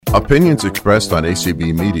Opinions expressed on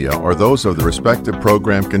ACB Media are those of the respective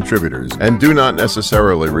program contributors and do not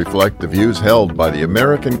necessarily reflect the views held by the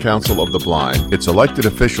American Council of the Blind, its elected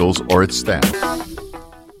officials, or its staff.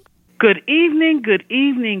 Good evening, good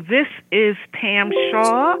evening. This is Pam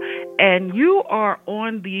Shaw, and you are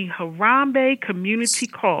on the Harambee Community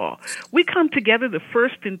Call. We come together the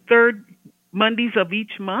first and third Mondays of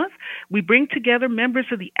each month. We bring together members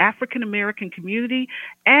of the African American community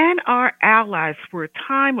and our allies for a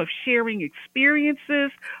time of sharing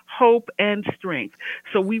experiences, hope, and strength.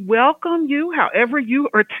 So we welcome you however you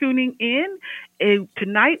are tuning in.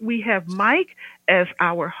 Tonight we have Mike as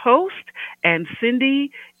our host and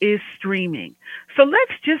Cindy is streaming. So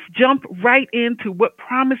let's just jump right into what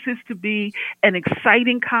promises to be an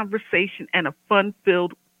exciting conversation and a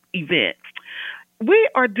fun-filled event. We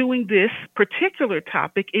are doing this particular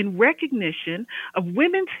topic in recognition of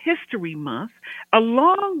Women's History Month,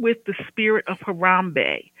 along with the spirit of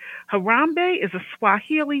Harambee. Harambee is a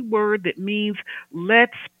Swahili word that means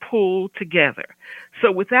let's pull together.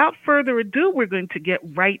 So without further ado, we're going to get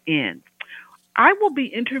right in. I will be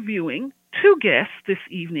interviewing two guests this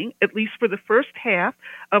evening, at least for the first half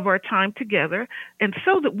of our time together, and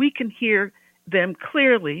so that we can hear them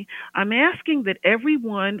clearly, I'm asking that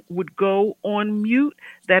everyone would go on mute.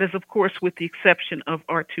 That is, of course, with the exception of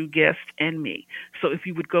our two guests and me. So if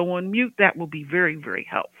you would go on mute, that will be very, very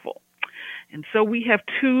helpful. And so we have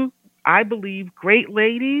two, I believe, great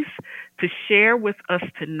ladies to share with us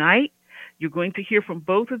tonight. You're going to hear from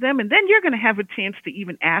both of them, and then you're going to have a chance to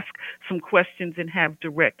even ask some questions and have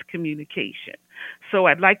direct communication. So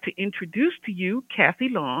I'd like to introduce to you Kathy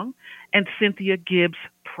Long and Cynthia Gibbs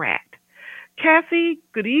Pratt. Kathy,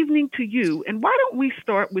 good evening to you. And why don't we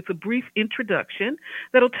start with a brief introduction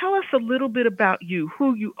that'll tell us a little bit about you,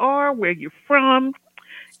 who you are, where you're from,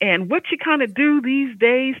 and what you kind of do these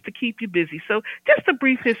days to keep you busy. So just a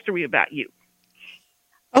brief history about you.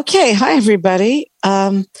 Okay. Hi, everybody.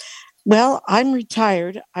 Well, I'm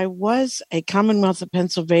retired. I was a Commonwealth of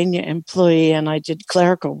Pennsylvania employee, and I did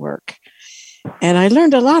clerical work. And I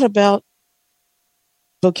learned a lot about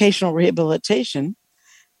vocational rehabilitation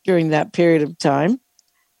during that period of time.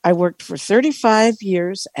 I worked for 35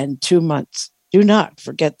 years and 2 months. Do not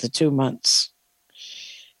forget the 2 months.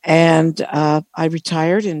 And I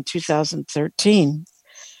retired in 2013.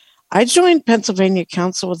 I joined Pennsylvania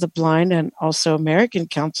Council of the Blind and also American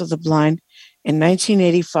Council of the Blind in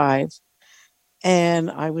 1985. And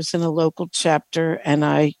I was in a local chapter and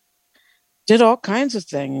I did all kinds of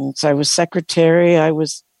things. I was secretary. I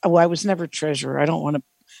was never treasurer. I don't want to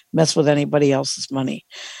mess with anybody else's money.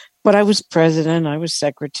 But I was president, I was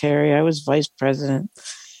secretary, I was vice president,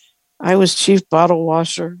 I was chief bottle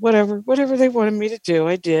washer, whatever they wanted me to do,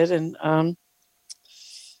 I did. And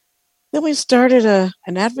then we started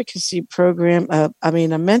an advocacy program, a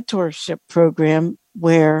mentorship program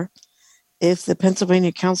where if the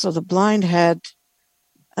Pennsylvania Council of the Blind had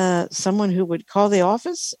someone who would call the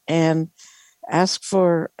office and ask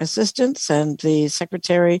for assistance and the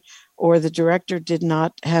secretary or the director did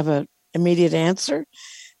not have an immediate answer,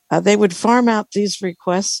 they would farm out these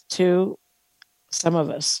requests to some of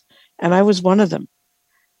us. And I was one of them.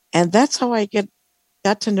 And that's how I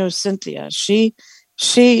got to know Cynthia. She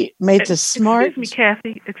made the smart...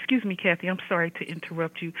 Excuse me, Kathy. I'm sorry to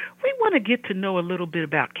interrupt you. We want to get to know a little bit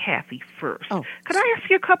about Kathy first. Oh. Could I ask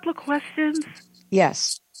you a couple of questions?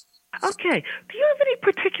 Yes. Okay. Do you have any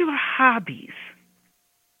particular hobbies?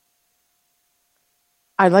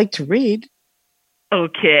 I like to read.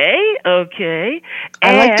 Okay.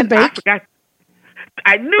 I like to bake.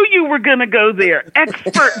 I knew you were going to go there.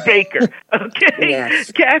 Expert baker. Okay.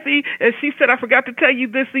 Yes. Kathy, as she said, I forgot to tell you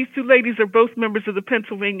this. These two ladies are both members of the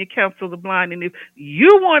Pennsylvania Council of the Blind. And if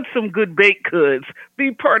you want some good baked goods,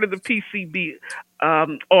 be part of the PCB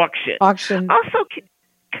auction. Also,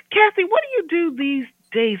 Kathy, what do you do these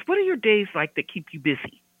days? What are your days like that keep you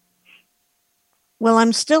busy? Well,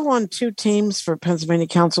 I'm still on 2 teams for Pennsylvania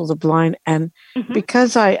Council of the Blind, and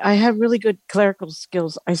because I have really good clerical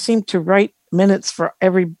skills, I seem to write minutes for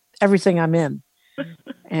everything I'm in.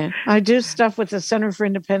 And I do stuff with the Center for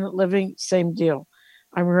Independent Living, same deal.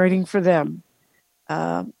 I'm writing for them.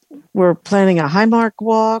 We're planning a Highmark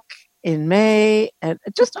walk in May, and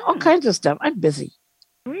just all kinds of stuff. I'm busy.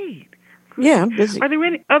 Great. Yeah, I'm busy. Are there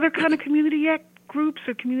any other kind of community groups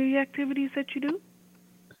or community activities that you do?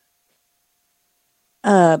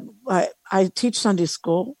 I teach Sunday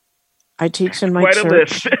school. I teach in my Quite church. A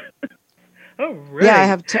list. Oh, right. Yeah,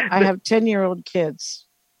 I have 10-year-old kids.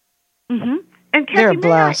 Mm-hmm. And Kathy, they're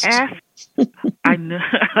blessed. May I ask?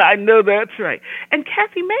 I know that's right. And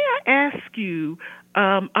Kathy, may I ask you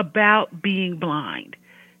about being blind?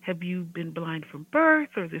 Have you been blind from birth,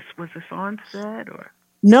 or was this onset, or?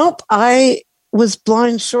 Nope. I was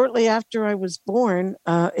blind shortly after I was born.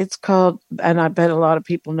 It's called, and I bet a lot of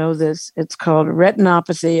people know this, it's called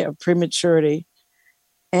retinopathy of prematurity.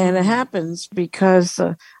 And it happens because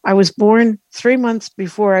I was born 3 months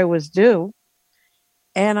before I was due.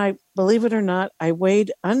 And I, believe it or not, I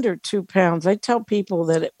weighed under 2 pounds. I tell people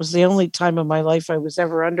that it was the only time in my life I was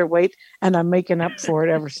ever underweight, and I'm making up for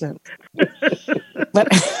it ever since. But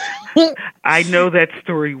I know that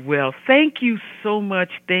story well. Thank you so much.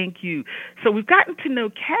 Thank you. So we've gotten to know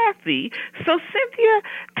Kathy. So Cynthia,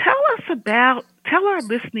 tell our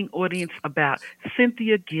listening audience about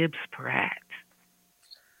Cynthia Gibbs Pratt.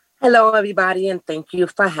 Hello, everybody, and thank you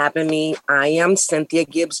for having me. I am Cynthia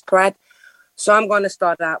Gibbs Pratt. So I'm going to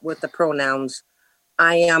start out with the pronouns.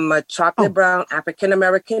 I am a chocolate brown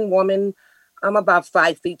African-American woman. I'm about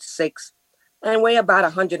 5'6" and weigh about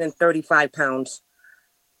 135 pounds.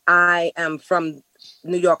 I am from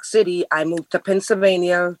New York City. I moved to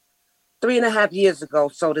Pennsylvania 3.5 years ago,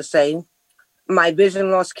 so to say. My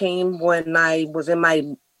vision loss came when I was in my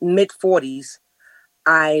mid-40s.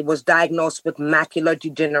 I was diagnosed with macular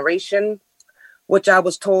degeneration, which I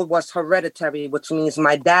was told was hereditary, which means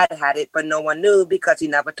my dad had it, but no one knew because he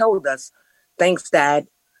never told us. Thanks, Dad.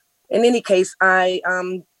 In any case, I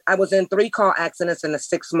was in 3 car accidents in a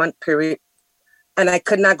 6-month period, and I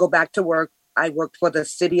could not go back to work. I worked for the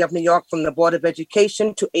City of New York, from the Board of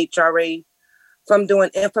Education to HRA, from doing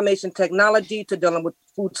information technology to dealing with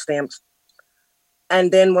food stamps.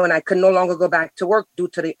 And then when I could no longer go back to work due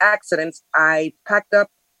to the accidents, I packed up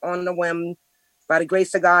on the whim by the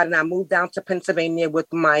grace of God, and I moved down to Pennsylvania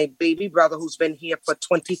with my baby brother, who's been here for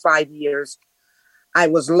 25 years. I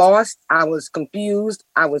was lost. I was confused.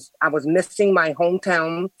 I was missing my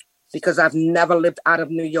hometown because I've never lived out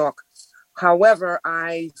of New York. However,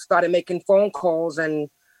 I started making phone calls, and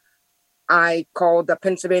I called the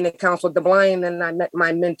Pennsylvania Council of the Blind, and I met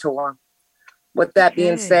my mentor. With that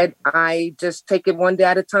being said, I just take it one day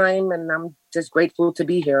at a time, and I'm just grateful to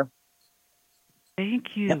be here.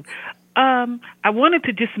 Thank you. Yep. I wanted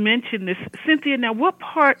to just mention this, Cynthia. Now, what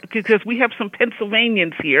part? Because we have some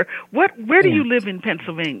Pennsylvanians here. Where do you live in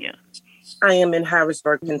Pennsylvania? I am in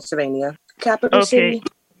Harrisburg, Pennsylvania, capital city.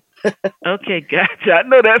 Okay, gotcha. I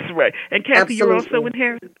know that's right. And Kathy, Absolutely. You're also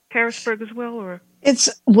in Harrisburg as well, or?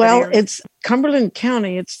 It's Cumberland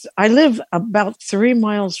County. I live about 3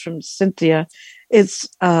 miles from Cynthia. It's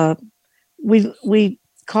we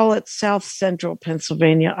call it South Central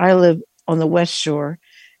Pennsylvania. I live on the West Shore,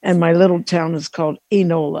 and my little town is called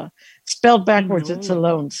Enola. Spelled backwards, It's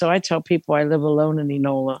alone. So I tell people I live alone in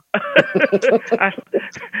Enola.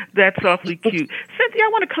 That's awfully cute. Cynthia, I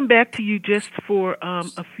want to come back to you just for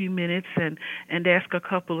a few minutes and ask a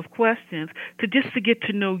couple of questions to get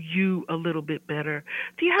to know you a little bit better.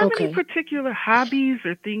 Do you have any particular hobbies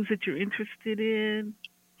or things that you're interested in?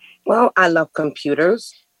 Well, I love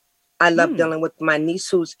computers. I love dealing with my niece,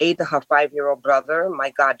 who's 8, and her 5-year-old brother, my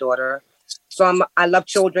goddaughter. So I love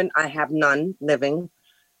children. I have none living.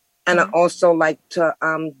 And I also like to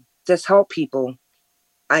just help people.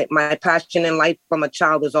 My passion in life from a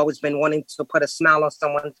child has always been wanting to put a smile on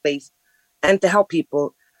someone's face and to help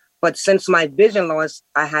people. But since my vision loss,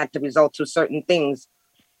 I had to resort to certain things.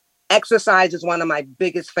 Exercise is one of my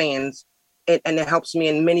biggest fans, and it helps me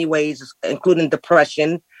in many ways, including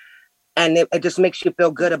depression. And it just makes you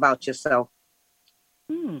feel good about yourself.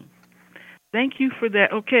 Thank you for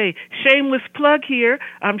that. Okay, shameless plug here.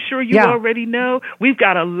 I'm sure you already know we've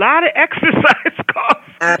got a lot of exercise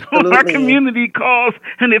calls on our community calls,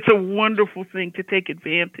 and it's a wonderful thing to take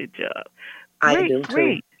advantage of.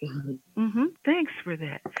 Great. Thanks for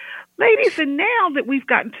that. Ladies, and now that we've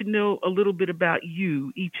gotten to know a little bit about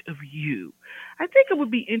you, each of you, I think it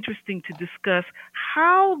would be interesting to discuss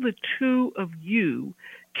how the two of you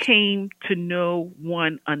came to know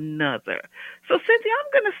one another. So, Cynthia,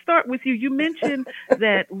 I'm going to start with you. You mentioned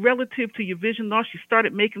that relative to your vision loss, you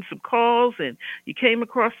started making some calls and you came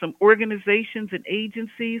across some organizations and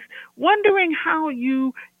agencies. Wondering how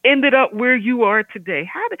you ended up where you are today.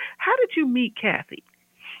 How did you meet Kathy?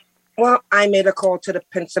 Well, I made a call to the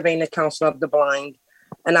Pennsylvania Council of the Blind,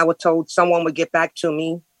 and I was told someone would get back to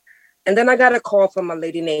me. And then I got a call from a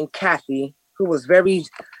lady named Kathy, who was very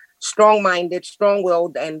strong-minded,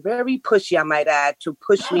 strong-willed, and very pushy, I might add, to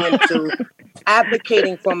push me into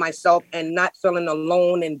advocating for myself and not feeling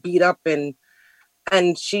alone and beat up. And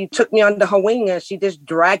she took me under her wing, and she just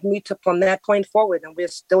dragged me from that point forward. And we're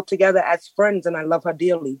still together as friends, and I love her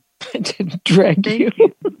dearly. I didn't drag you.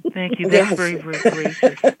 Thank you. That's very, very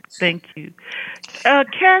gracious. Thank you.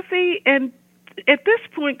 Kathy, and at this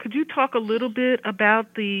point, could you talk a little bit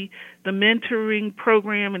about the mentoring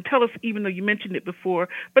program and tell us, even though you mentioned it before,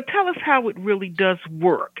 but tell us how it really does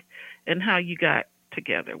work and how you got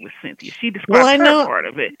together with Cynthia. She described her part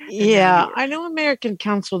of it. Yeah, I know American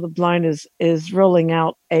Council of the Blind is rolling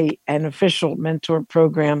out an official mentor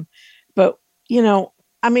program, but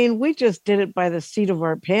we just did it by the seat of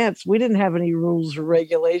our pants. We didn't have any rules or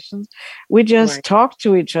regulations. We just talked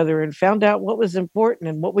to each other and found out what was important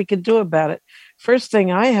and what we could do about it. First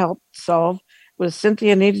thing I helped solve was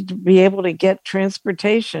Cynthia needed to be able to get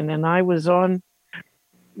transportation, and I was on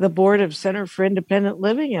the board of Center for Independent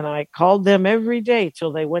Living, and I called them every day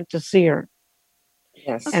till they went to see her.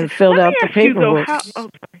 Yes, and filled out the paperwork.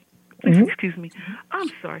 Excuse me. I'm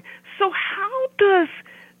sorry. So how does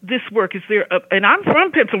this work? Is there and I'm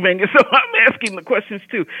from Pennsylvania, so I'm asking the questions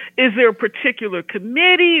too. Is there a particular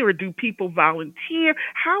committee or do people volunteer?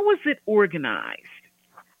 How is it organized?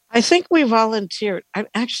 I think we volunteered. I'm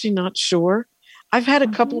actually not sure. I've had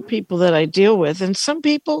a couple of people that I deal with, and some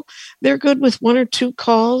people, they're good with 1 or 2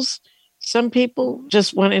 calls. Some people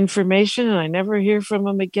just want information and I never hear from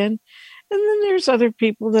them again. And then there's other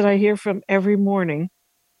people that I hear from every morning.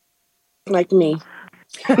 Like me.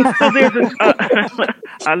 So there's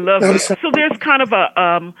I love it. So there's kind of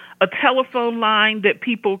a telephone line that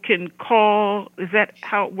people can call. Is that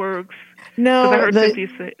how it works? No, I heard Cynthia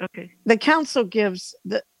say, okay. The council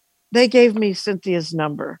they gave me Cynthia's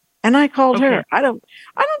number, and I called her. I don't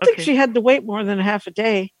think she had to wait more than half a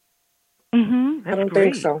day. I don't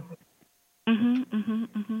think so.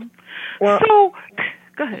 Well, so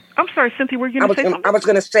go ahead. I'm sorry, Cynthia. Were you going to say something? I was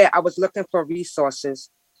going to say I was looking for resources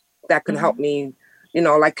that can help me.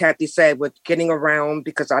 Like Kathy said, with getting around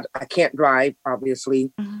because I can't drive,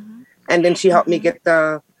 obviously. And then she helped me get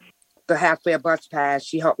the half-fare bus pass.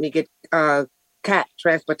 She helped me get CAT,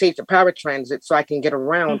 transportation, paratransit, so I can get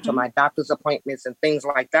around to my doctor's appointments and things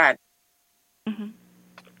like that.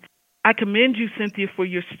 I commend you, Cynthia, for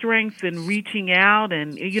your strength in reaching out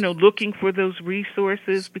and, looking for those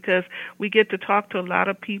resources, because we get to talk to a lot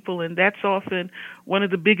of people, and that's often one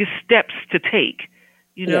of the biggest steps to take.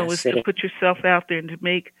 Is to put yourself out there and to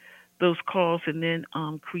make those calls and then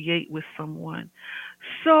create with someone.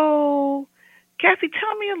 So, Kathy,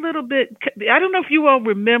 tell me a little bit. I don't know if you all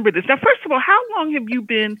remember this. Now, first of all, how long have you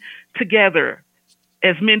been together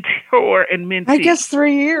as mentor and mentee? I guess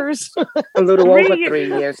 3 years. A little over 3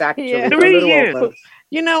 years, actually. Yeah. 3 years. Over.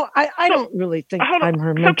 I don't really think I'm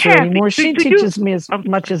her mentor anymore. She teaches me as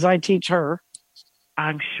much as I teach her.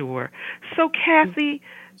 I'm sure. So, Kathy,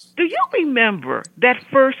 do you remember that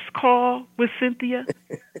first call with Cynthia?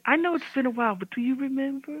 I know it's been a while, but do you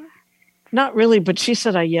remember? Not really, but she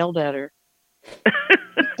said I yelled at her.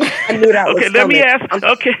 I knew that was let me ask.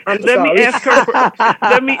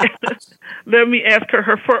 Let me ask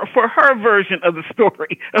her for her version of the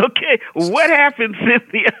story. Okay, what happened,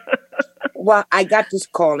 Cynthia? Well, I got this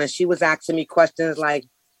call and she was asking me questions like,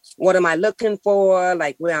 "What am I looking for?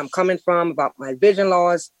 Like where I'm coming from, about my vision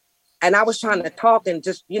loss." And I was trying to talk and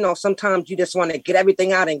just, sometimes you just want to get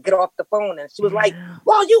everything out and get off the phone. And she was like,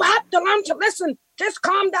 "Well, you have to learn to listen. Just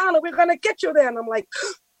calm down and we're going to get you there." And I'm like,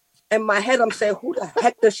 in my head, I'm saying, who the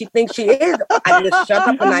heck does she think she is? I just shut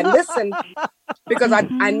up and I listened because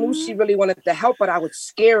I knew she really wanted to help, but I was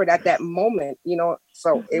scared at that moment,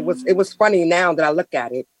 So it was funny now that I look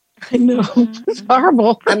at it. I know. It's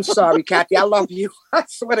horrible. I'm sorry, Kathy. I love you. I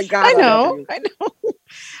swear to God. I know.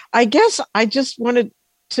 I guess I just wanted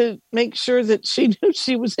to make sure that she knew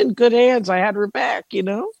she was in good hands. I had her back,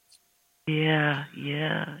 Yeah.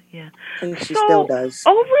 And she still does.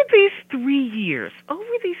 Over these 3 years,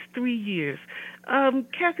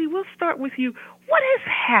 Kathy, we'll start with you. What has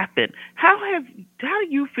happened? How do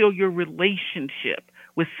you feel your relationship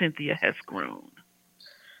with Cynthia has grown?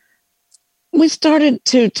 We started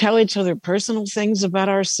to tell each other personal things about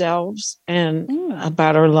ourselves and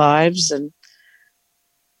about our lives. And,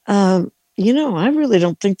 I really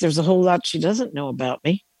don't think there's a whole lot she doesn't know about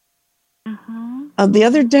me. The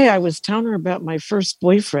other day, I was telling her about my first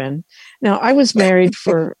boyfriend. Now, I was married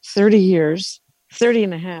for 30 years, 30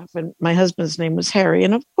 and a half, and my husband's name was Harry.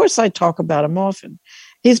 And of course, I talk about him often.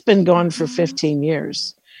 He's been gone for 15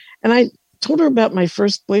 years. And I told her about my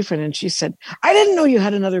first boyfriend, and she said, "I didn't know you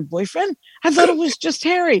had another boyfriend. I thought it was just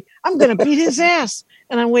Harry. I'm going to beat his ass."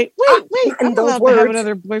 And I wait, I'm allowed to have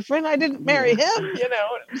another boyfriend. I didn't marry him,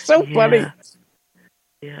 It's so funny.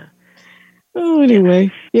 Yeah. Oh,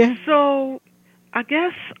 anyway, yeah. So I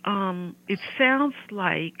guess it sounds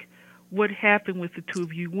like what happened with the two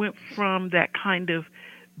of you went from that kind of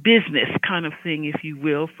business kind of thing, if you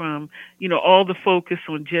will, from, all the focus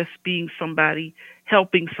on just being somebody,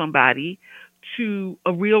 helping somebody, to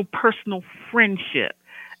a real personal friendship.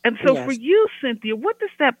 And so for you, Cynthia, what does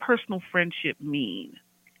that personal friendship mean?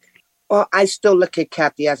 Well, I still look at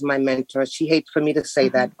Kathy as my mentor. She hates for me to say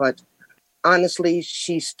that, but honestly,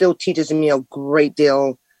 she still teaches me a great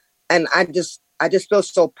deal. And I just feel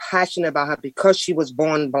so passionate about her because she was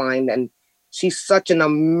born blind, and she's such an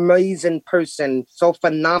amazing person, so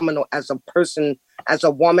phenomenal as a person, as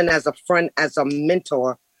a woman, as a friend, as a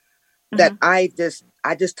mentor, that I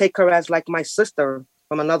just take her as like my sister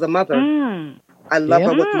from another mother. I love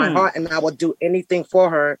her with my heart, and I will do anything for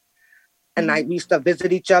her. And we used to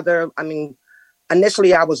visit each other. I mean,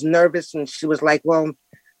 initially I was nervous, and she was like, well,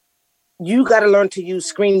 you got to learn to use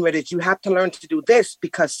screen readers. You have to learn to do this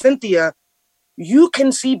because Cynthia, you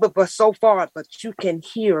can see but so far, but you can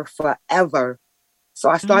hear forever. So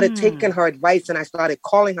I started taking her advice, and I started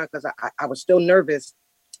calling her because I was still nervous.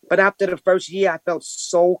 But after the first year, I felt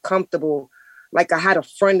so comfortable. Like I had a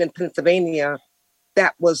friend in Pennsylvania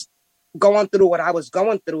that was going through what I was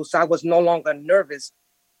going through. So I was no longer nervous.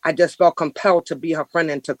 I just felt compelled to be her friend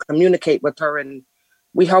and to communicate with her. And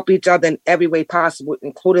we help each other in every way possible,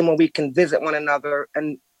 including when we can visit one another.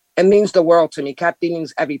 And it means the world to me. Kathy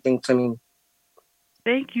means everything to me.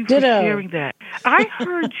 Thank you for sharing that. I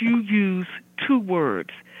heard you use two words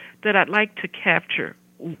that I'd like to capture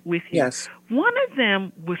with you. Yes. One of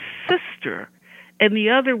them was sister, and the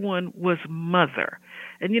other one was mother.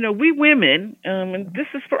 And, we women, and this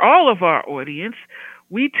is for all of our audience,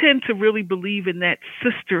 we tend to really believe in that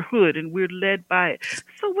sisterhood, and we're led by it.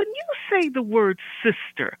 So when you say the word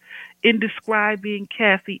sister in describing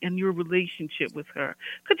Kathy and your relationship with her,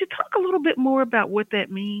 could you talk a little bit more about what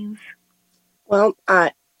that means? Well,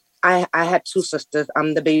 I had two sisters.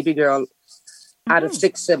 I'm the baby girl out of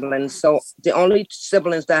 6 siblings. So the only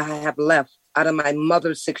siblings that I have left out of my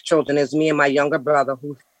mother's 6 children is me and my younger brother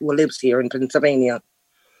who lives here in Pennsylvania.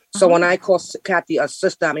 So when I call Kathy a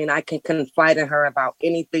sister, I mean, I can confide in her about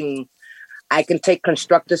anything. I can take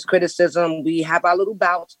constructive criticism. We have our little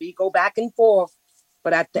bouts. We go back and forth.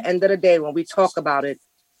 But at the end of the day, when we talk about it,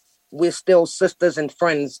 we're still sisters and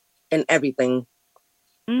friends in everything.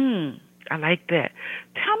 I like that.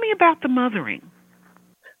 Tell me about the mothering.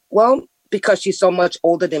 Well, because she's so much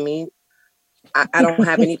older than me, I don't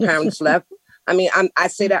have any parents left. I mean, I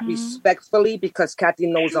say that respectfully because Kathy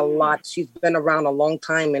knows a lot. She's been around a long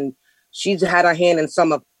time, and she's had her hand in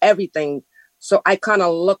some of everything. So I kind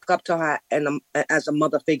of look up to her as a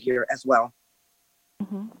mother figure as well.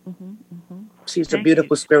 She's a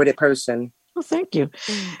beautiful spirited person. Well, thank you.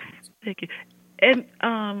 Thank you. And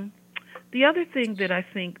the other thing that I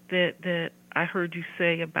think that I heard you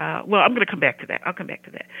say about, well, I'm going to come back to that. I'll come back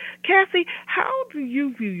to that. Kathy, how do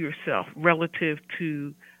you view yourself relative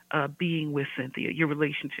to being with Cynthia, your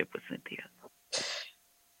relationship with Cynthia?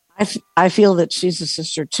 I feel that she's a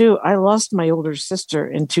sister too. I lost my older sister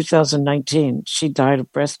in 2019. She died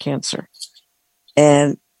of breast cancer.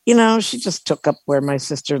 And, she just took up where my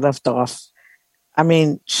sister left off. I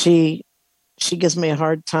mean, she gives me a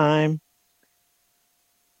hard time.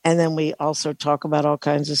 And then we also talk about all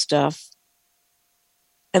kinds of stuff.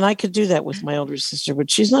 And I could do that with my older sister,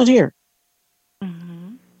 but she's not here.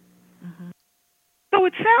 So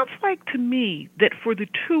it sounds like to me that for the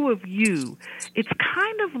two of you, it's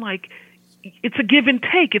kind of like it's a give and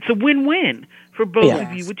take. It's a win-win for both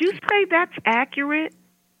of you. Would you say that's accurate?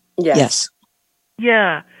 Yes.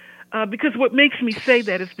 Yeah. Because what makes me say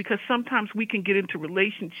that is because sometimes we can get into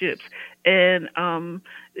relationships and,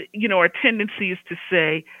 our tendency is to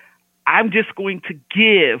say, I'm just going to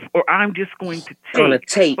give or I'm just going to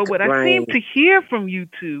take. But what I seem to hear from you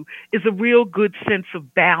two is a real good sense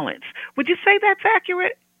of balance. Would you say that's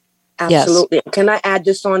accurate? Absolutely. Yes. Can I add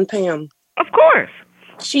this on, Pam? Of course.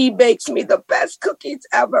 She bakes me the best cookies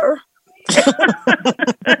ever.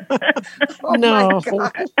 Oh no.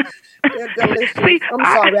 My God. They're delicious. See, I'm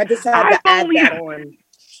sorry. I just had to add that on.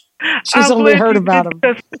 She's only heard about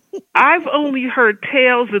them. I've only heard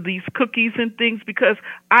tales of these cookies and things because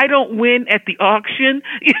I don't win at the auction.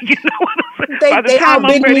 You know what I'm saying? They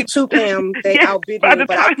outbid me too, Pam. They outbid me. By the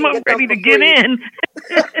time I'm ready to get in.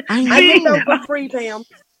 I get them for free, Pam.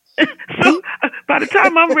 So by the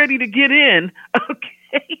time I'm ready to get in,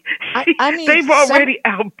 okay, they've already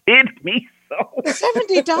outbid me. So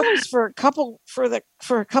 $70 for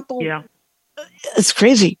a couple. Yeah, it's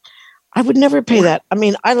crazy. I would never pay that. I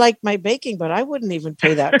mean, I like my baking, but I wouldn't even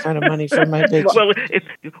pay that kind of money for my baking.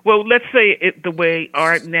 Well, let's say it the way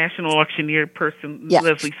our national auctioneer person,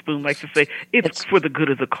 Leslie Spoon, likes to say, it's for the good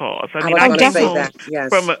of the cause. I mean, I came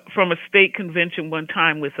home from a state convention one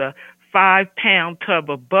time with a 5-pound tub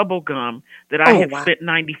of bubble gum that I had spent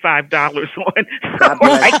 $95 on. So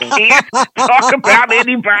I can't talk about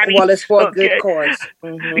anybody. Well, it's for a good cause.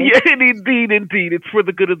 Mm-hmm. Yeah, indeed. It's for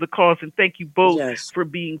the good of the cause. And thank you both for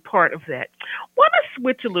being part of that. I want to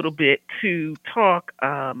switch a little bit to talk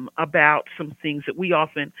about some things that we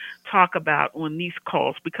often talk about on these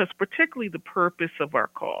calls, because particularly the purpose of our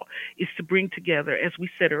call is to bring together, as we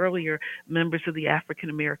said earlier, members of the African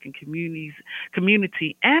American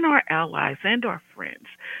community and our allies and our friends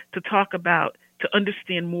to talk about, to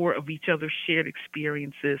understand more of each other's shared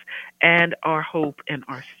experiences and our hope and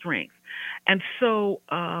our strength. And so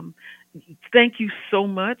thank you so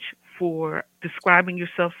much for describing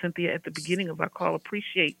yourself, Cynthia, at the beginning of our call.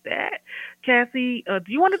 Appreciate that. Kathy,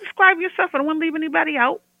 do you want to describe yourself? I don't want to leave anybody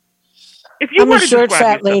out. If you I'm a short,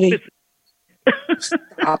 fat lady.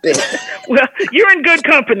 Stop it. Well, you're in good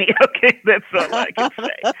company. Okay, that's all I can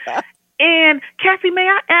say. And Kathy, may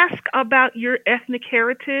I ask about your ethnic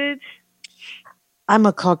heritage? I'm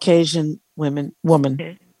a Caucasian woman.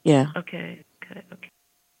 Okay. Yeah. Okay.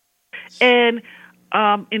 And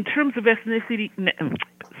in terms of ethnicity,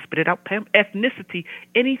 spit it out, Pam. Ethnicity,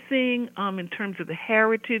 anything in terms of the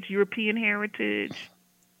heritage, European heritage?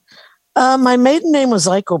 My maiden name was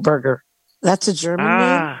Eichelberger. That's a German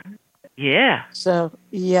name. Yeah. So,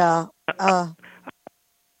 yeah. So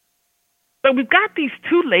we've got these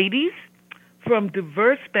two ladies from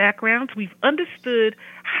diverse backgrounds. We've understood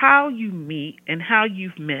how you meet and how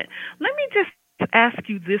you've met. Let me just ask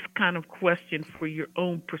you this kind of question for your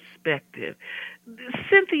own perspective.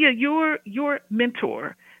 Cynthia, your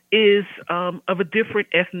mentor is of a different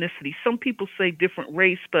ethnicity. Some people say different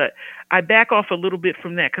race, but I back off a little bit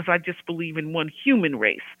from that because I just believe in one human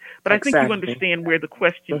race. But I think you understand where the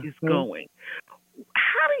question is going.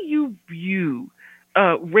 How do you view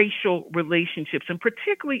racial relationships, and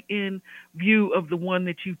particularly in view of the one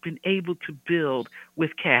that you've been able to build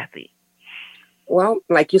with Kathy? Well,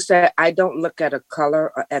 like you said, I don't look at a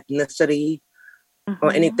color or ethnicity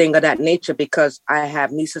or anything of that nature, because I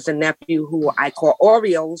have nieces and nephews who I call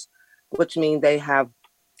Oreos, which means they have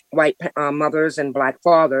white mothers and black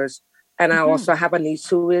fathers. And I also have a niece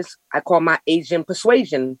who I call my Asian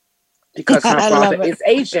persuasion, because her father is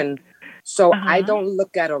Asian. So I don't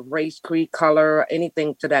look at a race, creed, color, or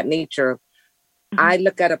anything to that nature. I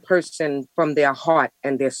look at a person from their heart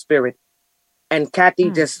and their spirit. And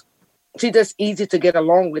Kathy she's just easy to get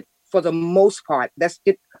along with for the most part.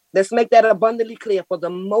 Let's make that abundantly clear, for the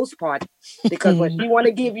most part, because when she want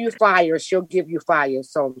to give you fire, she'll give you fire.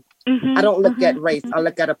 So I don't look at race. I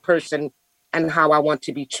look at a person and how I want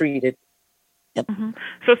to be treated. Yep.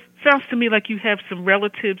 So it sounds to me like you have some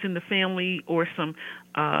relatives in the family, or some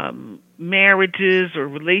marriages or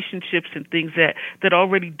relationships and things that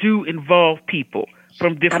already do involve people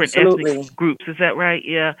from different ethnic groups. Is that right?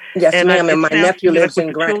 Yeah. Yes, ma'am. And my nephew lives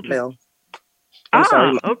in Grantville. I'm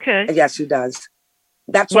sorry. Okay. Yes, he does.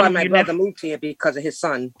 That's why my brother moved here, because of his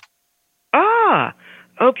son.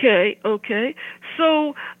 Okay.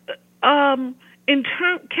 So,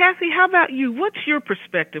 Kathy, how about you? What's your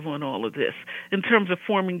perspective on all of this in terms of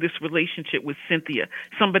forming this relationship with Cynthia,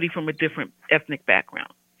 somebody from a different ethnic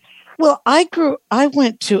background? Well, I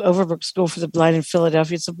went to Overbrook School for the Blind in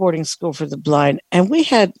Philadelphia. It's a boarding school for the blind, and we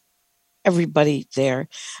had everybody there.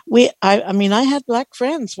 I had black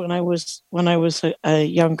friends when I was a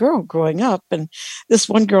young girl growing up, and this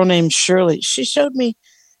one girl named Shirley, she showed me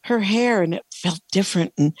her hair and it felt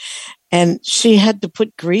different, and she had to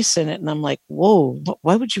put grease in it, and I'm like, whoa,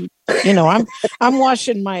 why would you? I'm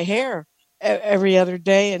washing my hair every other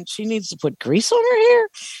day, and she needs to put grease on her hair.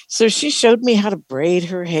 So she showed me how to braid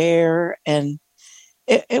her hair, and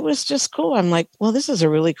it was just cool. I'm like, well, this is a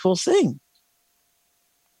really cool thing.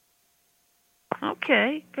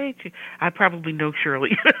 Okay, great. I probably know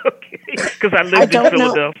Shirley, because I lived in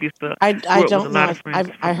Philadelphia. So I don't know.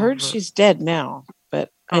 I heard she's dead now, but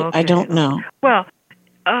I don't know. Well,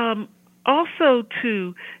 also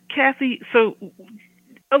to Kathy, so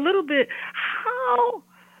a little bit, how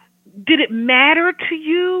did it matter to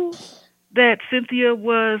you that Cynthia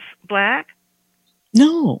was black?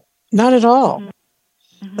 No, not at all.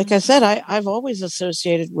 Like I said, I've always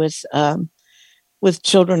associated with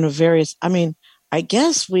children of various. I mean, I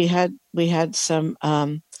guess we had some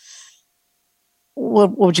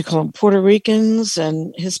what would you call them? Puerto Ricans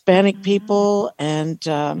and Hispanic people and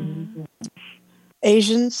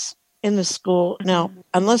Asians in the school. Now,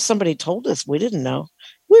 unless somebody told us, we didn't know.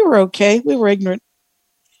 We were okay. We were ignorant,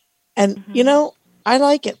 and I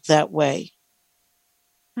like it that way.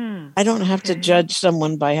 I don't have to judge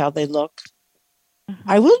someone by how they look.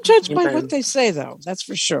 I will judge by what they say, though. That's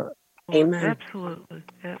for sure. Amen. Absolutely.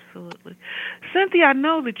 Absolutely. Cynthia, I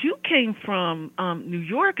know that you came from New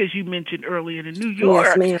York, as you mentioned earlier. In New Yes,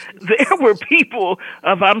 York, ma'am. there were people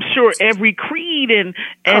of, I'm sure, every creed and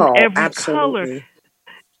Oh, every color. absolutely.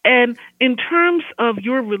 And in terms of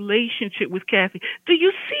your relationship with Kathy, do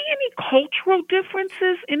you see any cultural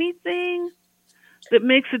differences? Anything that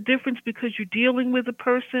makes a difference because you're dealing with a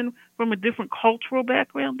person from a different cultural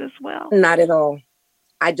background as well? Not at all.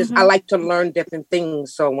 I Mm-hmm. like to learn different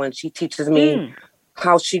things. So when she teaches me Mm.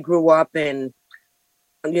 how she grew up and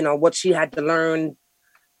what she had to learn,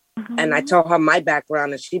 and I Mm-hmm. tell her my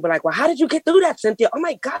background, and she'd be like, "Well, how did you get through that, Cynthia? Oh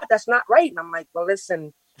my God, that's not right." And I'm like, "Well,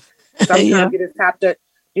 listen, Yeah. sometimes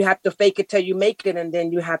you have to fake it till you make it, and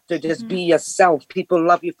then you have to just Mm-hmm. be yourself. People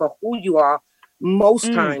love you for who you are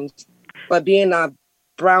most Mm. times, but being a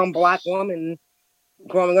brown black woman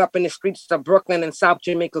growing up in the streets of Brooklyn and South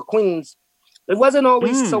Jamaica, Queens, it wasn't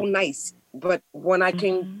always so Mm. nice. But when I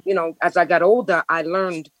came, Mm-hmm. as I got older, I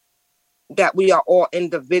learned that we are all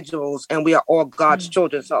individuals and we are all God's Mm.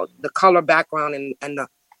 children. So the color background and the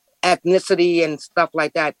ethnicity and stuff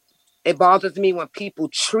like that, it bothers me when people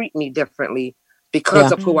treat me differently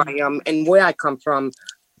because Yeah. of who I am and where I come from.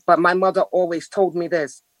 But my mother always told me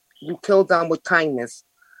this: you kill them with kindness.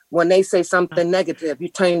 When they say something negative, you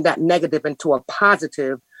turn that negative into a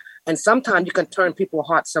positive. And sometimes you can turn people's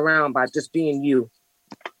hearts around by just being you.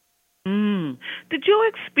 Mm. Did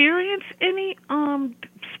you experience any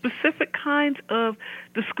specific kinds of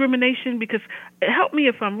discrimination? Because help me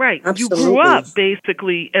if I'm right. You grew Absolutely. up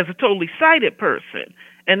basically as a totally sighted person,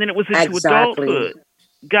 and then it was into Exactly. adulthood.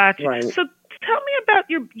 Gotcha. Right. So tell me about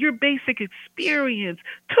your basic experience.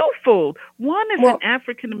 Twofold. One is an Well,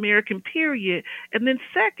 African American period, and then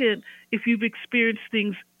second, if you've experienced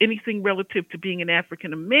anything relative to being an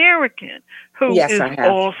African American who yes, is I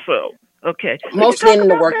have. also okay. Could you Mostly talk in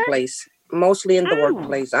the about that? workplace. Mostly in the Mm.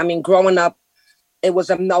 workplace. I mean, growing up, it was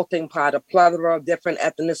a melting pot, a plethora of different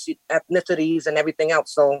ethnicities and everything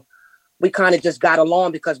else. So we kind of just got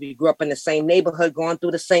along because we grew up in the same neighborhood, going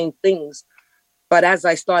through the same things. But as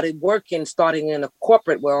I started working, starting in a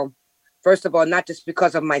corporate world, first of all, not just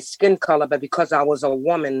because of my skin color, but because I was a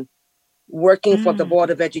woman working for the Mm. Board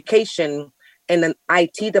of Education in an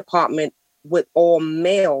IT department with all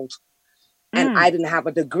males. And I Mm. didn't have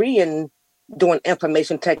a degree in doing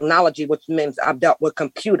information technology, which means I've dealt with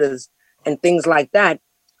computers and things like that.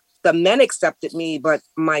 The men accepted me, but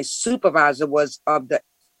my supervisor was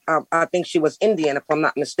I think she was Indian, if I'm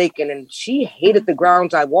not mistaken, and she hated the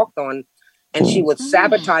grounds I walked on, and she would Mm.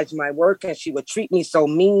 sabotage my work, and she would treat me so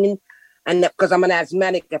mean. And because I'm an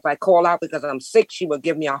asthmatic, if I call out because I'm sick, she would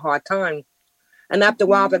give me a hard time. And after a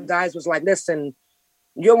while, the Mm. guys was like, "Listen,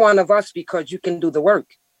 you're one of us because you can do the work."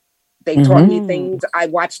 They taught Mm-hmm. me things. I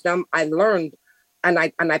watched them. I learned, and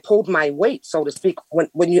I pulled my weight, so to speak.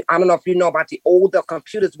 When you, I don't know if you know about the older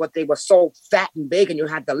computers, but they were so fat and big, and you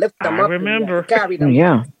had to lift them I up and you had to remember. carry them.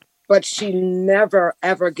 Yeah. But she never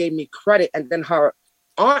ever gave me credit. And then her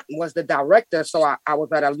aunt was the director, so I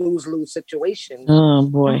was at a lose-lose situation. Oh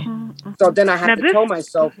boy. Hmm. So Hmm. then I Now had to this. tell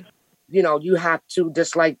myself, you have to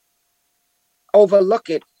just like overlook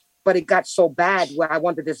it. But it got so bad where I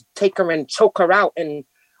wanted to just take her and choke her out, and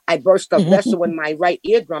I burst a vessel in my right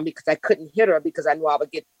eardrum because I couldn't hit her because I knew I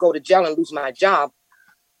would go to jail and lose my job.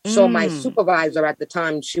 So my Mm. supervisor at the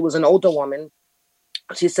time, she was an older woman.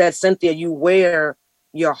 She said, "Cynthia, you wear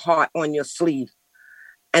your heart on your sleeve,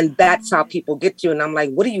 and that's how people get you." And I'm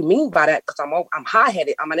like, "What do you mean by that?" Because I'm high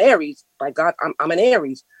headed. I'm an Aries. By God, I'm an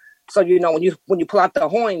Aries. So when you pull out the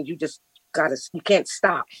horn, you can't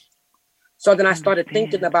stop. So then I started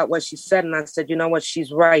thinking Understand. about what she said, and I said, "You know what?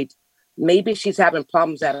 She's right. Maybe she's having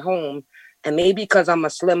problems at home, and maybe because I'm a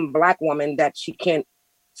slim black woman that she can't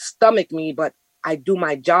stomach me, but I do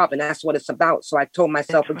my job, and that's what it's about." So I told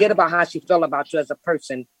myself, That's forget right. about how she felt about you as a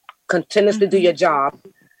person. Continuously do Hmm. your job.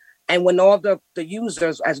 And when all the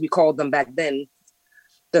users, as we called them back then,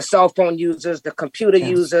 the cell phone users, the computer Yes.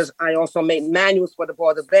 users, I also made manuals for the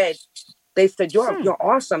Board of Ed. They said, Hmm. you're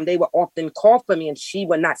awesome. They would often call for me and she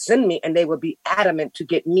would not send me, and they would be adamant to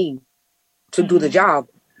get me to do the Hmm. job.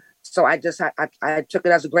 So I took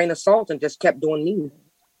it as a grain of salt and just kept doing me.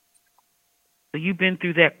 So you've been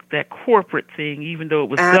through that corporate thing, even though it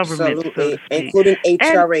was government, so to Absolutely, speak. including And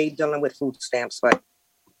HRA dealing with food stamps. But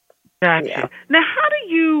yeah, gotcha. Now, how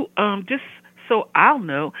do you just so I'll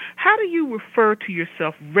know, how do you refer to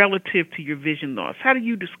yourself relative to your vision loss? How do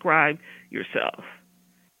you describe yourself?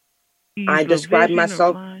 Do you I use low describe vision or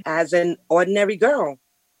myself blind? as an ordinary girl.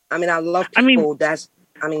 I mean, I love I mean, people.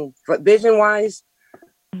 Vision wise,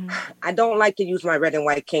 mm, I don't like to use my red and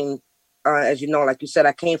white cane. As you know, like you said,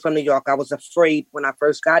 I came from New York. I was afraid when I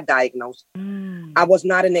first got diagnosed. I was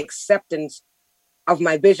not in acceptance of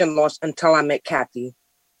my vision loss until I met Kathy.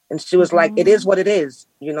 And she was like, it is what it is.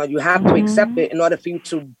 You know, you have to accept it in order for you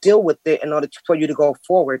to deal with it, in order for you to go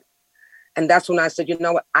forward. And that's when I said, you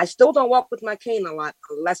know what, I still don't walk with my cane a lot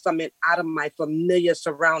unless I'm out of my familiar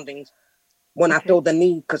surroundings when I feel the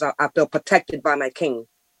need, because I feel protected by my cane.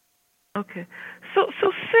 Okay. So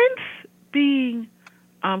since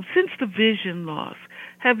the vision loss,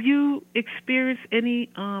 have you experienced any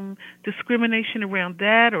discrimination around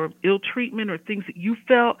that, or ill treatment, or things that you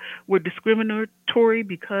felt were discriminatory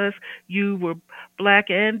because you were Black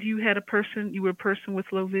and you were a person with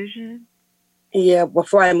low vision? Yeah,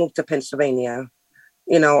 before I moved to Pennsylvania,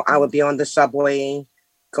 you know, I would be on the subway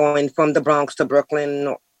going from the Bronx to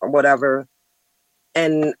Brooklyn or whatever.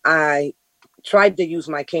 And I tried to use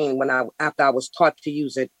my cane after I was taught to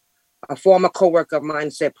use it. A former coworker of mine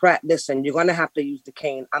said, Pratt, listen, you're going to have to use the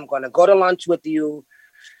cane. I'm going to go to lunch with you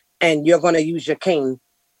and you're going to use your cane.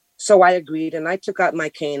 So I agreed and I took out my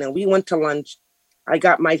cane and we went to lunch. I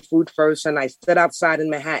got my food first and I stood outside in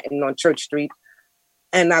Manhattan on Church Street.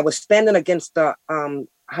 And I was standing against the,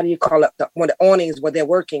 how do you call it? One of the awnings where they're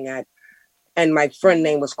working at. And my friend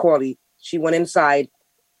name was Corley. She went inside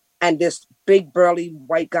and this big burly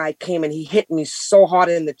white guy came and he hit me so hard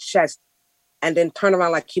in the chest and then turned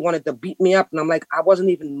around like he wanted to beat me up. And I'm like, I wasn't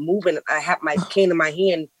even moving. I had my cane in my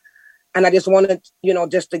hand and I just wanted, you know,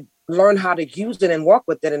 just to learn how to use it and walk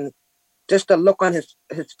with it. And just the look on his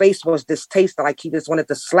face was distasteful, like he just wanted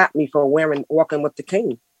to slap me for walking with the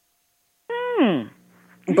cane.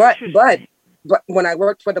 But when I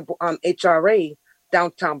worked for the HRA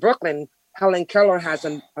downtown Brooklyn, Helen Keller has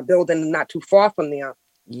a building not too far from there.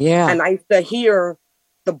 Yeah. And I used to hear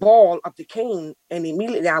the ball of the cane and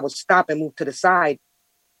immediately I would stop and move to the side.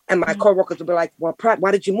 And my coworkers would be like, well, Pratt,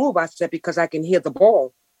 why did you move? I said, because I can hear the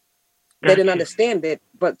ball. They didn't understand it,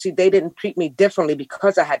 but see, they didn't treat me differently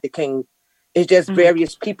because I had the cane. It's just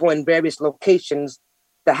various people in various locations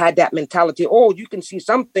that had that mentality. Oh, you can see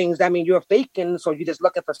some things. That mean you're faking. So you're just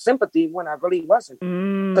looking for sympathy when I really wasn't.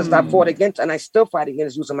 Because I fought against, and I still fight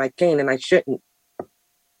against using my cane, and I shouldn't.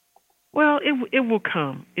 Well, it will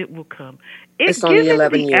come. It will come. It's only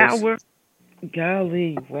 11 years.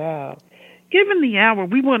 Golly, wow. Given the hour,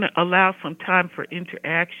 we want to allow some time for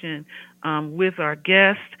interaction with our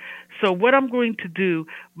guest. So what I'm going to do,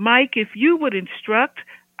 Mike, if you would instruct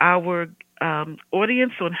our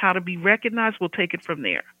audience on how to be recognized, we'll take it from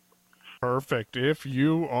there. Perfect. If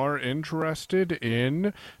you are interested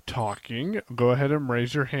in talking, go ahead and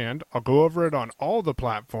raise your hand. I'll go over it on all the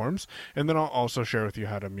platforms, and then I'll also share with you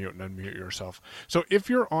how to mute and unmute yourself. So if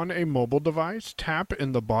you're on a mobile device, tap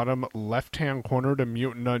in the bottom left-hand corner to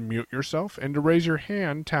mute and unmute yourself, and to raise your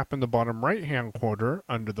hand, tap in the bottom right-hand corner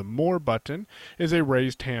under the More button is a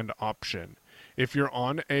raised hand option. If you're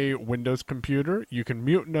on a Windows computer, you can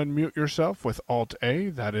mute and unmute yourself with Alt-A.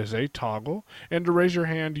 That is a toggle. And to raise your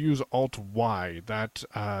hand, use Alt-Y. That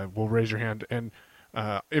will raise your hand. And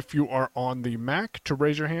if you are on the Mac, to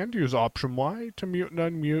raise your hand, use Option Y. To mute and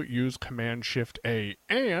unmute, use Command-Shift-A.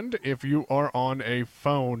 And if you are on a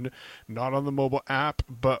phone, not on the mobile app,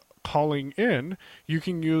 but calling in, you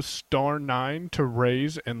can use *9 to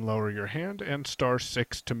raise and lower your hand and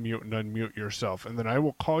 *6 to mute and unmute yourself. And then I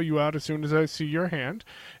will call you out as soon as I see your hand.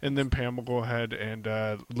 And then Pam will go ahead and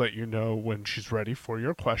let you know when she's ready for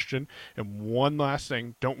your question. And one last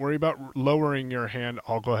thing, don't worry about lowering your hand.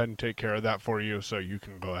 I'll go ahead and take care of that for you so you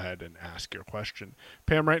can go ahead and ask your question.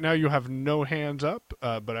 Pam, right now you have no hands up,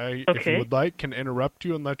 but if you would like, can interrupt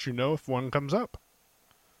you and let you know if one comes up.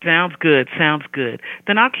 Sounds good.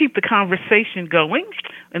 Then I'll keep the conversation going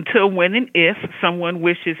until when and if someone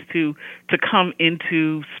wishes to come in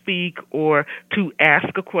to speak or to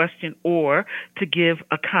ask a question or to give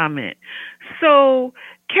a comment. So,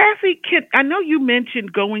 Kathy, I know you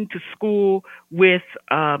mentioned going to school with,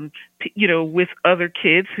 with other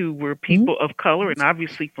kids who were people of color and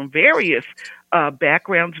obviously from various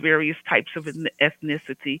backgrounds, various types of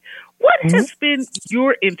ethnicity. What has been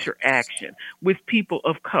your interaction with people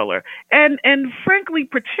of color? And frankly,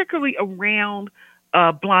 particularly around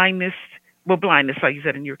blindness, like you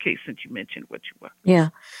said in your case, since you mentioned what you were. Yeah.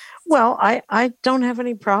 Well, I don't have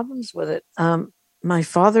any problems with it. My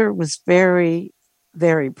father was very,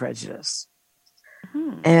 very prejudiced.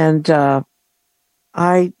 And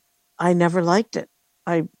I never liked it.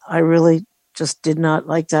 I really just did not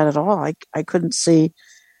like that at all. I couldn't see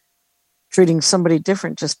treating somebody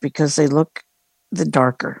different just because they look the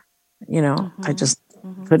darker. You know, I just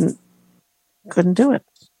couldn't do it.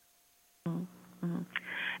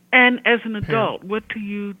 And as an adult, what do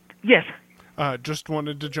you? Yes. Just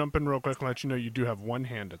wanted to jump in real quick and let you know you do have one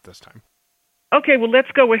hand at this time. Okay, well,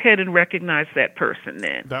 let's go ahead and recognize that person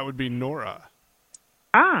then. That would be Nora.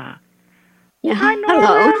 Ah. Yeah, Hi, Nora.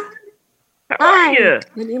 hello. How Hi. are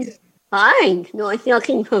you? Hi. Nora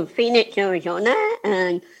Silking from Phoenix, Arizona.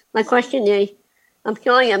 And my question is, I'm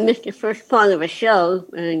sorry I missed the first part of the show.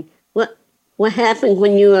 And what happened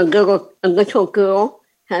when you were a little girl?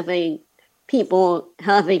 How they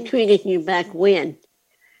treated you back when?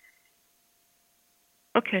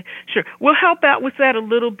 Okay, sure. We'll help out with that a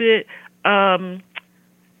little bit.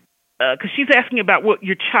 Because she's asking about what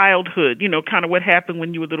your childhood, kind of what happened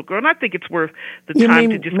when you were a little girl. And I think it's worth the time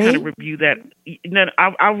to just kind of review that. No,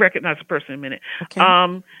 I'll recognize the person in a minute.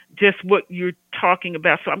 Okay. Just what you're talking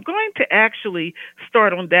about. So I'm going to actually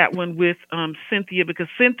start on that one with Cynthia, because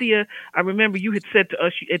Cynthia, I remember you had said to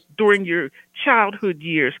us during your childhood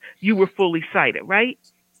years, you were fully sighted, right?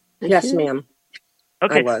 Yes, ma'am.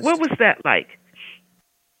 Okay. What was that like?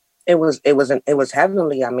 It was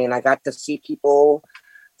heavenly. I mean, I got to see people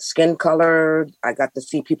skin color. I got to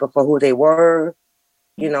see people for who they were.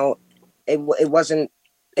 It wouldn't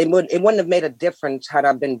have made a difference had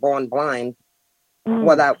I been born blind,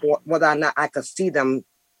 whether or not I could see them.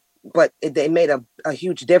 But they made a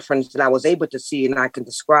huge difference that I was able to see, and I can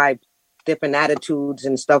describe different attitudes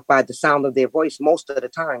and stuff by the sound of their voice most of the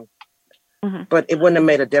time. Mm-hmm. But it wouldn't have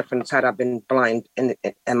made a difference had I been blind in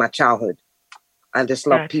my childhood. I just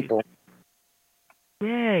love people.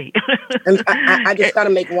 Yay. And I just got to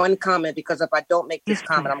make one comment, because if I don't make this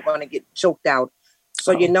comment, I'm going to get choked out.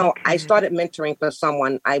 So, I started mentoring for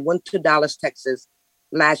someone. I went to Dallas, Texas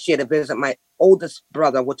last year to visit my oldest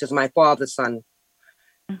brother, which is my father's son.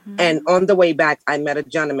 Mm-hmm. And on the way back, I met a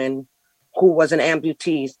gentleman who was an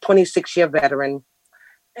amputee, 26-year veteran.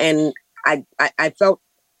 And I felt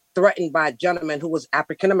threatened by a gentleman who was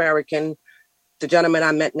African-American. The gentleman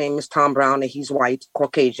I met name is Tom Brown, and he's white,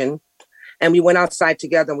 Caucasian. And we went outside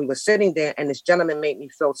together, and we were sitting there, and this gentleman made me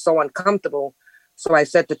feel so uncomfortable. So I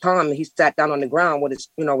said to Tom, he sat down on the ground with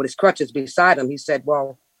his crutches beside him. He said,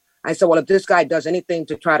 well, if this guy does anything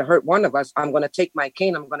to try to hurt one of us, I'm going to take my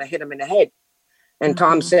cane, I'm going to hit him in the head. And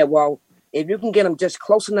Tom said, well, if you can get him just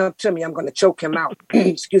close enough to me, I'm going to choke him out.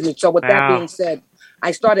 Excuse me. So with that being said,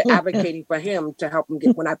 I started advocating for him to help him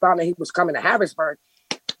get, when I found that he was coming to Harrisburg,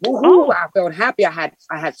 I felt happy I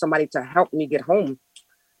had somebody to help me get home,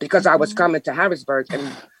 because I was coming to Harrisburg.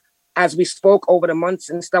 And as we spoke over the months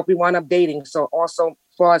and stuff, we wound up dating. So also,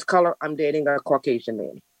 as far as color, I'm dating a Caucasian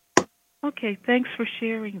man. Okay, thanks for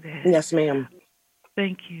sharing that. Yes, ma'am.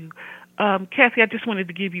 Thank you. Kathy, I just wanted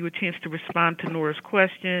to give you a chance to respond to Nora's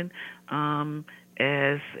question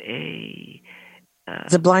as a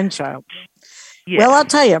blind child. Yes. Well, I'll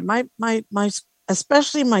tell you, my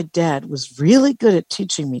especially my dad was really good at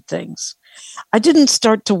teaching me things. I didn't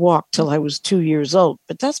start to walk till I was 2 years old,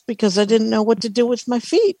 but that's because I didn't know what to do with my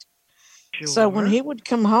feet. Sure. So when he would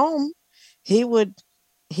come home, he would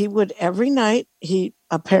every night,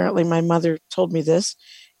 apparently my mother told me this,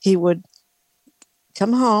 he would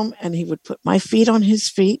come home and he would put my feet on his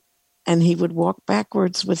feet, and he would walk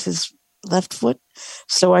backwards with his left foot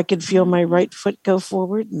so I could feel my right foot go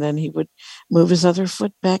forward, and then he would move his other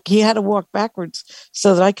foot back. He had to walk backwards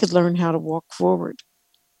so that I could learn how to walk forward.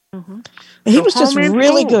 Mm-hmm. He was just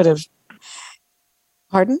really good at.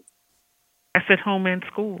 Pardon? I said home and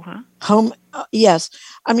school, huh? Home, yes.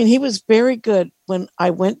 I mean, he was very good when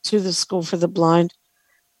I went to the school for the blind.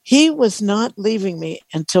 He was not leaving me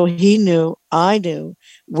until I knew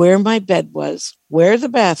where my bed was, where the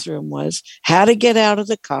bathroom was, how to get out of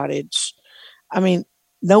the cottage. I mean,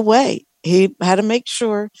 no way. He had to make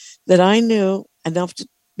sure that I knew enough to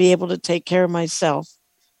be able to take care of myself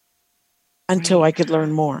until I could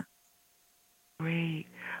learn more. Great.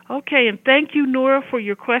 Okay, and thank you, Nora, for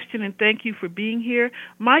your question, and thank you for being here.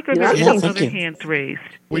 Mike, are there any other hands raised?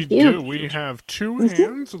 We do. We have two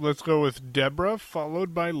hands. Let's go with Deborah,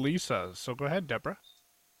 followed by Lisa. So go ahead, Deborah.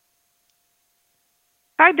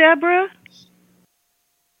 Hi, Deborah.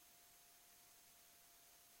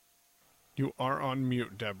 You are on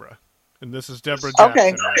mute, Deborah. And this is Deborah Jackson.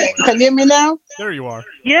 Okay. Can you hear me now? There you are.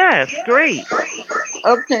 Yes, great.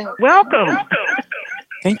 Okay. Welcome.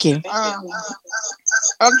 Thank you.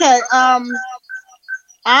 Okay.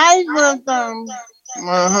 I was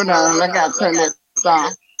hold on. I gotta turn this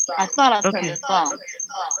off. I thought I turned this off.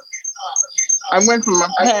 I went from my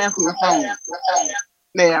past to the phone.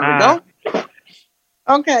 There we go.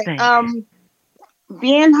 Okay.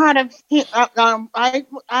 Being hard of I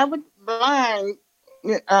was blind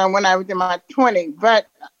when I was in my 20s, but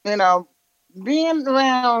being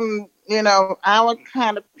around our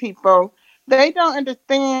kind of people, they don't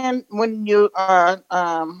understand when you are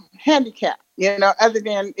handicapped, other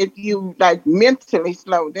than if you like mentally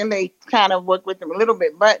slow, then they kind of work with them a little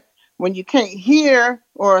bit. But when you can't hear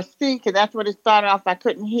or see, because that's what it started off, I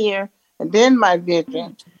couldn't hear, and then my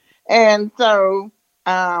vision. And so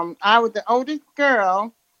I was the oldest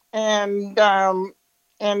girl, and then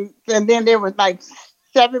there was like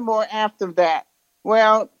 7 more after that.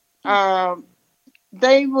 Well,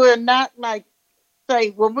 they would not like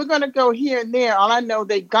say, well, we're going to go here and there. All I know,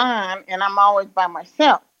 they gone, and I'm always by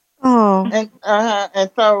myself. Oh. And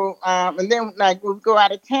so, and then like we go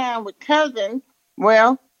out of town with cousins.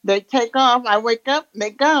 Well, they take off. I wake up,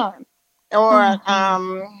 they gone. Or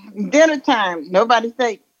dinner time. Nobody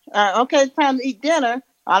say, okay, it's time to eat dinner.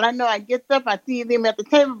 All I know, I get up, I see them at the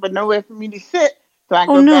table, but nowhere for me to sit. So I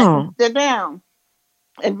go back and sit down.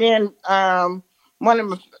 And then one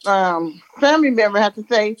of my family members has to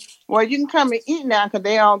say, well, you can come and eat now because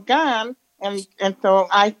they all gone. And so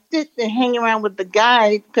I sit and hang around with the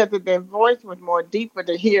guys because of their voice was more deeper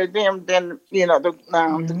to hear them than,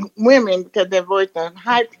 the women, because their voice is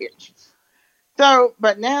high pitched. So,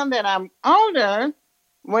 but now that I'm older,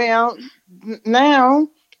 well, now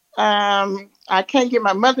I can't get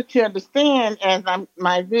my mother to understand as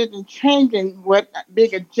my vision changing, what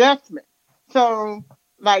big adjustment. So,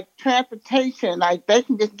 like transportation, like they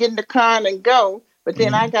can just get in the car and go, but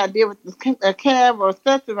then I got to deal with a cab or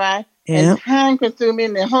accessory and time consuming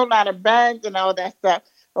and a whole lot of bags and all that stuff.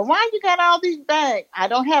 But why you got all these bags? I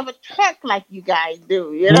don't have a truck like you guys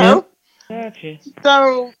do, Gotcha.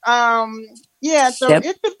 So, so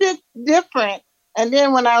it's a bit different. And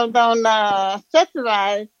then when I was on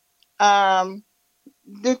accessory, the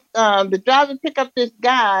driver picked up this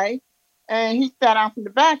guy, and he sat off in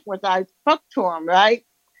the back when I spoke to him, right?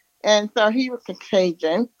 And so he was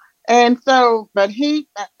Caucasian. And so, but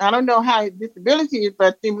I don't know how his disability is,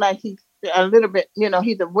 but it seemed like he's a little bit,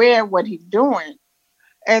 he's aware of what he's doing.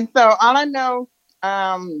 And so all I know,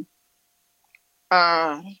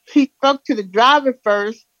 he spoke to the driver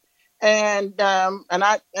first, and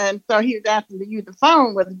so he was asking to use the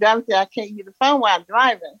phone, but the driver said, I can't use the phone while I'm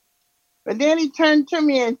driving. But then he turned to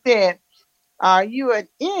me and said, are you an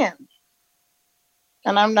N?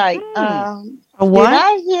 And I'm like, what? Did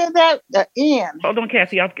I hear that? The N. Hold on,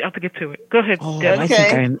 Kathy. I'll get to it. Go ahead.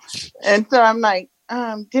 Okay. And so I'm like,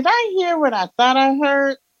 did I hear what I thought I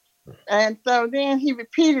heard? And so then he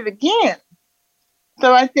repeated again.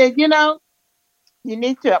 So I said, you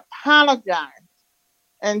need to apologize.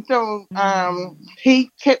 And so he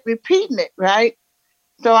kept repeating it, right?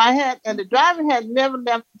 So and the driver had never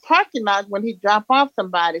left the parking lot when he dropped off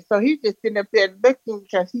somebody. So he's just sitting up there looking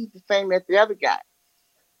because he's the same as the other guy.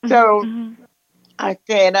 So I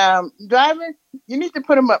said, driver, you need to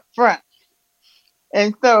put him up front.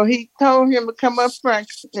 And so he told him to come up front,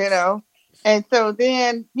 And so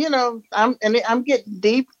then, I'm getting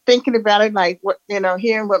deep thinking about it, like what,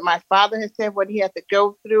 hearing what my father had said, what he had to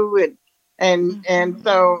go through, and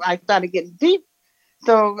so I started getting deep.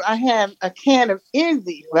 So I had a can of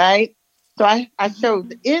Izzy, right? So I chose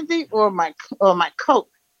the Izzy or my Coke.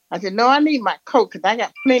 I said, no, I need my Coke because I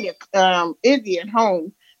got plenty of Izzy at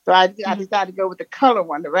home. So I decided to go with the color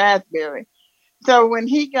one, the raspberry. So when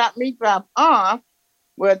he got me dropped off,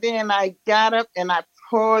 well, then I got up and I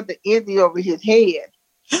poured the Izzy over his head.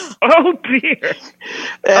 Oh, dear.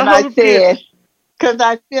 And I said, because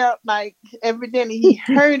I felt like evidently he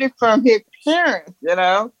heard it from his parents,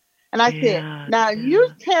 And I said, now you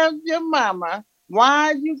tell your mama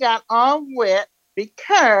why you got all wet,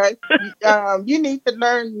 because you need to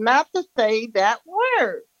learn not to say that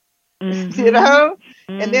word, And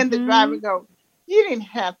then the driver go, you didn't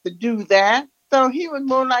have to do that. So he was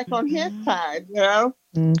more like on his side,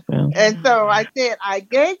 And so I said, I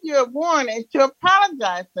gave you a warning to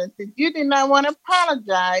apologize. And since you did not want to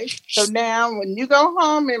apologize, so now when you go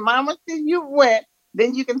home and mama sees you wet,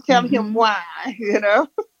 then you can tell him why,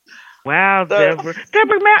 Wow, Deborah.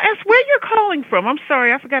 Deborah, may I ask where you're calling from? I'm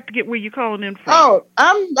sorry, I forgot to get where you're calling in from. Oh,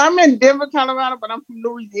 I'm in Denver, Colorado, but I'm from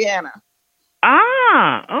Louisiana.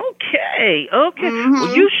 Okay.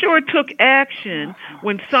 Well, you sure took action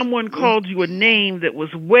when someone called you a name that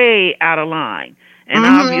was way out of line, and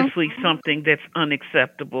obviously something that's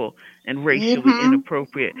unacceptable and racially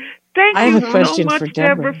inappropriate. Thank you so much,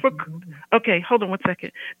 Deborah. Okay, hold on one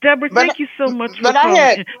second. Deborah, thank you so much for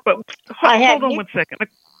calling. Hold on one second.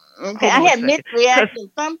 Okay, I had mixed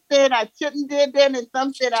reactions. Some said I shouldn't did that, and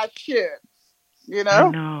some said I should.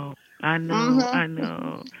 I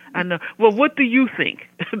know. Well, what do you think?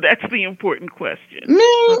 That's the important question.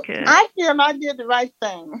 Me? Okay. I feel I did the right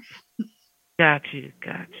thing. Got you.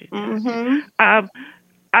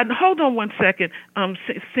 Hold on one second,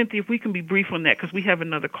 Cynthia. If we can be brief on that, because we have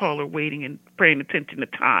another caller waiting and paying attention to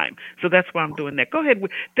time, so that's why I'm doing that. Go ahead,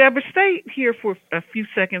 Deborah. Stay here for a few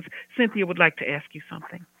seconds. Cynthia would like to ask you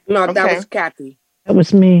something. No, that was Kathy. That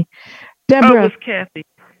was me, Deborah. Oh, it was Kathy.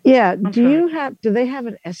 Yeah. Do they have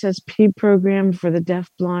an SSP program for the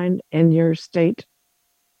deafblind in your state?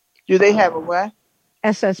 Do they have a what?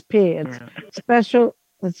 SSP. It's special.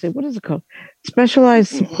 Let's see. What is it called?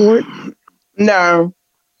 Specialized support. No.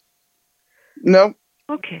 Nope.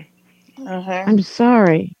 Okay. I'm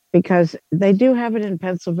sorry, because they do have it in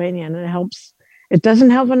Pennsylvania, and it helps. It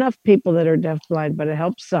doesn't help enough people that are deafblind, but it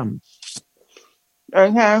helps some.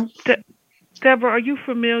 Okay. Deborah, are you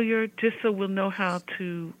familiar? Just so we'll know how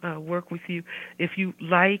to work with you, if you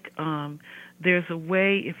like. There's a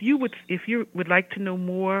way. If you would like to know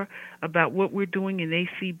more about what we're doing in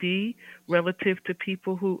ACB relative to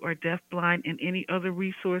people who are deafblind and any other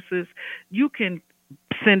resources, you can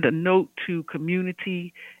send a note to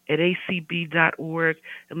community@acb.org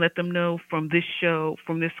and let them know from this show,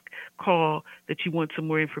 from this call, that you want some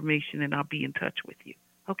more information, and I'll be in touch with you.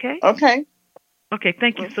 Okay? Okay. Okay,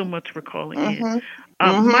 thank you so much for calling in.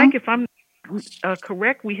 Mike, if I'm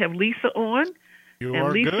correct, we have Lisa on.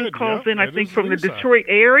 And Lisa good. calls in, I think, from the Detroit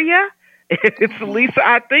area. It's Lisa,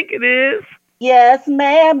 I think it is. Yes,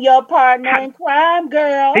 ma'am, your partner in crime,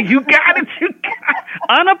 girl. You got it. You got it.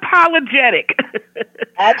 Unapologetic.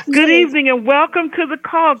 Good evening and welcome to the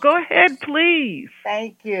call. Go ahead, please.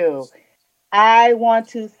 Thank you. I want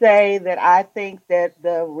to say that I think that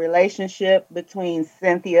the relationship between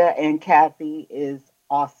Cynthia and Kathy is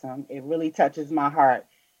awesome. It really touches my heart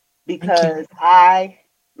because I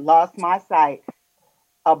lost my sight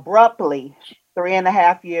abruptly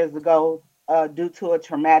 3.5 years ago due to a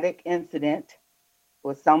traumatic incident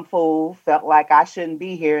with some fool. Felt like I shouldn't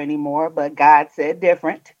be here anymore, but God said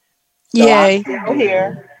different. So Yay. I'm still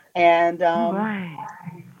here, and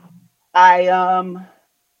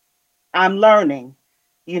I'm learning,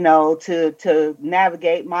 to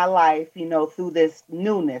navigate my life, through this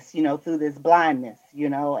newness, through this blindness,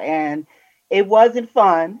 and it wasn't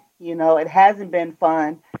fun. It hasn't been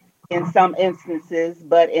fun in some instances,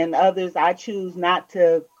 but in others, I choose not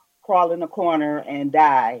to crawl in a corner and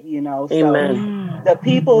die, Amen. So the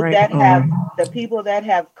people that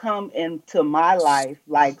have come into my life,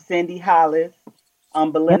 like Cindy Hollis,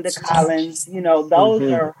 Belinda Collins,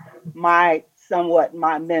 those are my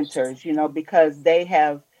mentors, because they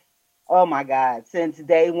have, oh my God, since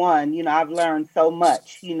day one, I've learned so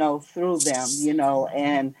much, through them,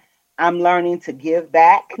 and I'm learning to give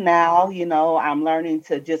back now, I'm learning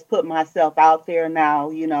to just put myself out there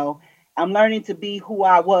now, I'm learning to be who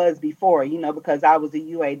I was before, because I was a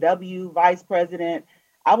UAW vice president.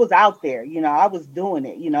 I was out there, I was doing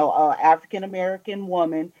it, African-American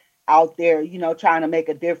woman out there, trying to make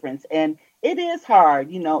a difference. And it is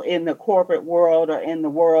hard, in the corporate world or in the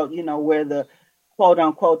world, where the quote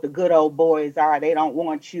unquote, the good old boys are. They don't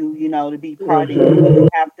want you, to be part of it. You really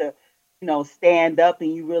have to, stand up,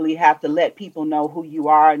 and you really have to let people know who you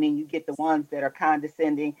are. And then you get the ones that are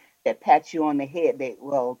condescending, that pat you on the head.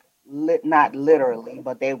 Not literally,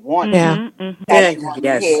 but they want to pat you on the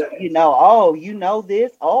head, oh,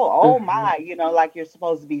 this, oh my, like you're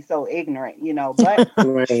supposed to be so ignorant, but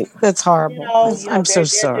that's horrible. I'm so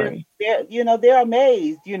sorry. They're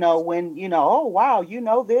amazed, when, oh wow,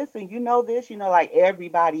 this and this, like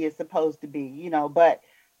everybody is supposed to be, but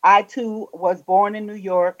I too was born in New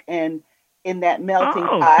York, and in that melting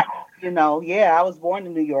pot, I was born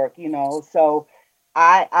in New York, so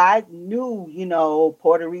I knew,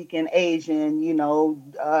 Puerto Rican, Asian,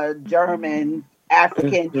 German,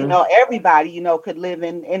 African, everybody, could live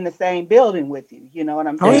in the same building with you. You know what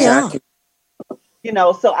I'm saying? Oh,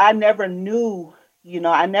 yeah. So I never knew,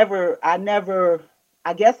 I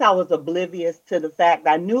guess I was oblivious to the fact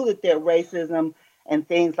I knew that there racism and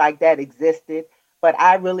things like that existed, but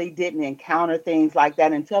I really didn't encounter things like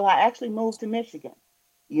that until I actually moved to Michigan.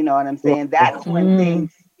 You know what I'm saying? That's when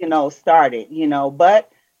things, started,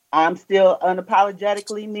 but I'm still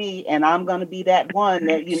unapologetically me, and I'm going to be that one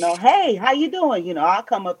that, hey, how you doing? I'll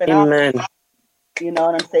come up and you know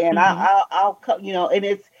what I'm saying? I'll come,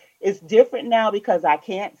 and it's different now because I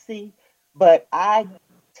can't see, but I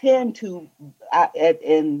tend to,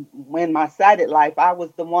 when my sighted life, I was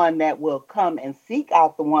the one that will come and seek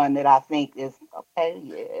out the one that I think is, okay,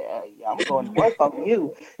 yeah, I'm going to work on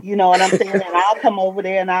you. You know what I'm saying? And I'll come over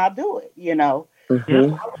there and I'll do it,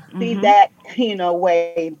 See that,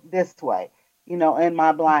 way this way, in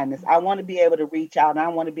my blindness. I want to be able to reach out, and I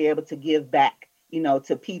want to be able to give back,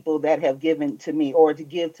 to people that have given to me, or to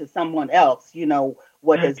give to someone else,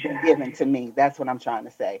 what has been given to me. That's what I'm trying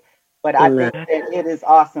to say. But I think that it is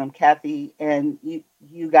awesome, Kathy, and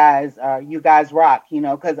you guys rock.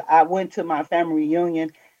 Because I went to my family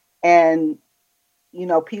reunion, and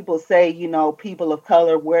people say, people of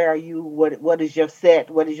color, where are you? What is your set?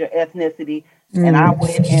 What is your ethnicity? And I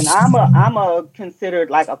went, and I'm a considered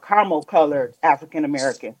like a caramel colored African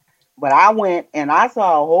American. But I went and I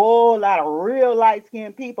saw a whole lot of real light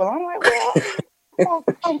skinned people. I'm like, well,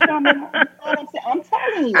 I'm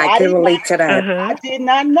telling you, I can relate to that. I did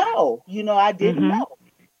not know. I didn't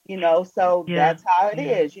know. So that's how it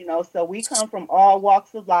is. So we come from all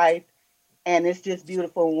walks of life, and it's just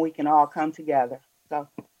beautiful when we can all come together. So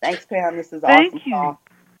thanks, Pam. This is awesome.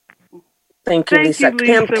 Thank you, Lisa.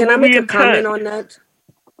 Pam, can I make a comment on that?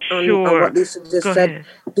 On what Lisa just said?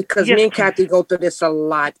 Because me and Kathy go through this a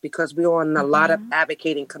lot because we're on a lot of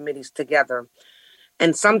advocating committees together.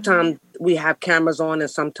 And sometimes we have cameras on and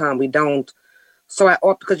sometimes we don't. So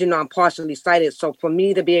because, I'm partially sighted. So for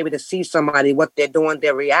me to be able to see somebody, what they're doing,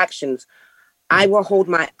 their reactions, I will hold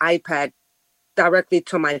my iPad directly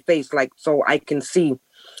to my face, like, so I can see.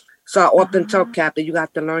 So I often tell Kathy, you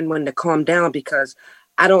have to learn when to calm down because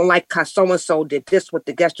I don't like how so-and-so did this with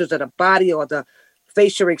the gestures of the body or the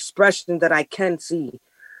facial expression that I can see.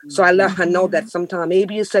 So I let her know that sometimes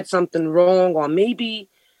maybe you said something wrong or maybe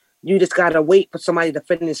you just got to wait for somebody to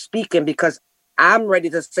finish speaking because I'm ready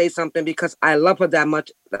to say something because I love her that much.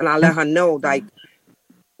 And I let her know, like,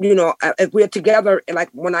 if we're together, like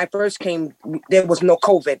when I first came, there was no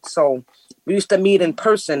COVID. So we used to meet in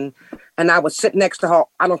person and I would sit next to her.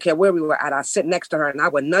 I don't care where we were at. I'd sit next to her and I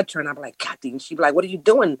would nudge her and I'd be like, Kathy. And she'd be like, what are you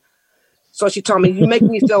doing? So she told me, you make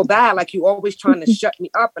me feel bad. Like you always trying to shut me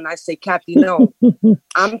up. And I say, Kathy, no,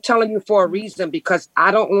 I'm telling you for a reason because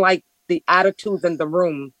I don't like the attitudes in the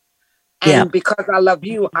room. And because I love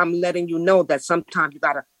you, I'm letting you know that sometimes you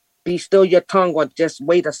got to be still your tongue or just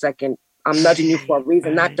wait a second. I'm nudging you for a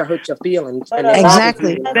reason, not to hurt your feelings.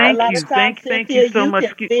 Exactly. Thank you so much.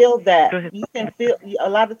 You can feel that. You can feel a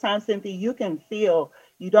lot of times, Cynthia. You can feel.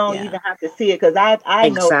 You don't even have to see it because I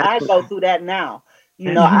know I go through that now.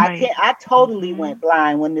 I totally went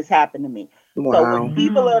blind when this happened to me. Wow. So when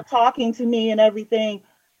people are talking to me and everything,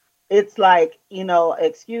 it's like,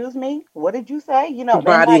 excuse me, what did you say?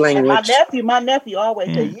 Body language. My nephew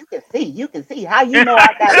always says, you can see. How you know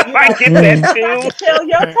I got I get that too. I can tell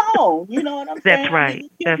your tone. You know what I'm saying? That's right.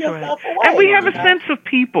 That's right. And we have a sense of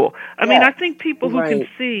people. I mean, I think people who can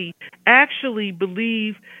see actually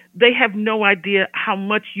believe they have no idea how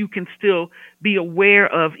much you can still be aware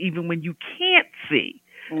of even when you can't see.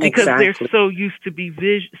 Because they're so used to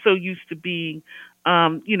being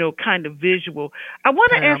kind of visual. I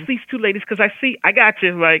want to ask these two ladies because I got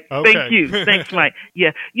you, Mike. Okay. Thank you. Thanks, Mike.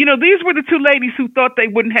 Yeah. These were the two ladies who thought they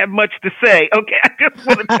wouldn't have much to say. Okay. I just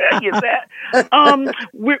want to tell you that.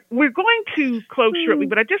 We're going to close shortly,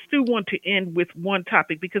 but I just do want to end with one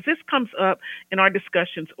topic because this comes up in our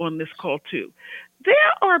discussions on this call too. There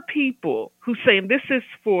are people who say, and this is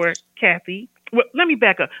for Kathy. Well, let me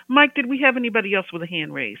back up. Mike, did we have anybody else with a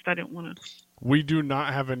hand raised? I didn't want to. We do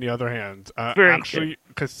not have any other hands. Actually,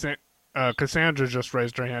 Cassandra just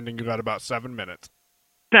raised her hand, and you got about 7 minutes.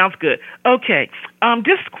 Sounds good. Okay.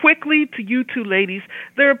 Just quickly to you two ladies,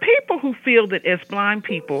 there are people who feel that as blind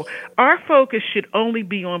people, our focus should only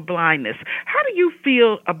be on blindness. How do you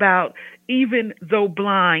feel about, even though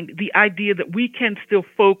blind, the idea that we can still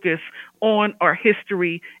focus on our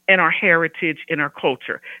history and our heritage and our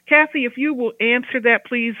culture? Kathy, if you will answer that,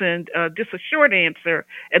 please, and just a short answer,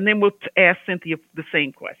 and then we'll ask Cynthia the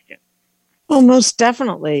same question. Well, most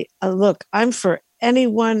definitely. Look, I'm for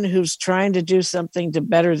anyone who's trying to do something to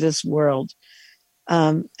better this world.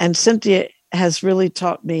 And Cynthia has really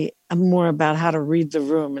taught me more about how to read the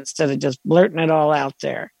room instead of just blurting it all out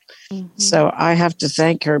there. Mm-hmm. So I have to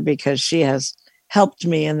thank her because she has helped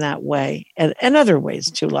me in that way and other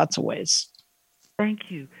ways too, lots of ways.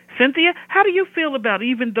 Thank you. Cynthia, how do you feel about,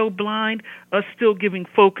 even though blind, us still giving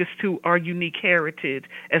focus to our unique heritage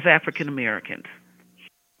as African Americans?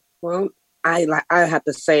 Well, I have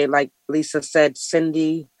to say, like Lisa said,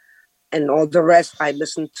 Cindy and all the rest, I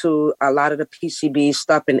listen to a lot of the PCB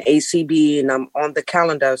stuff and ACB, and I'm on the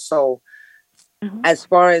calendar. So as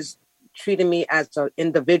far as treating me as an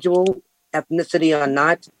individual, ethnicity or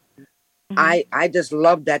not, I just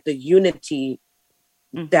love that the unity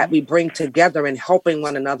that we bring together and helping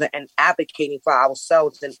one another and advocating for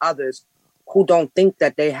ourselves and others who don't think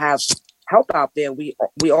that they have help out there. We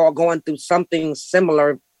all going through something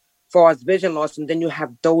similar far as vision loss, and then you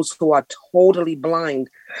have those who are totally blind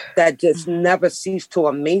that just never cease to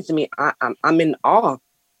amaze me. I'm in awe.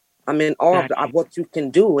 I'm in awe of what you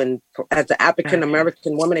can do. And as an African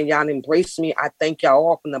American woman, and y'all embrace me, I thank y'all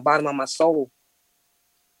all from the bottom of my soul.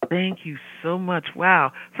 Thank you so much.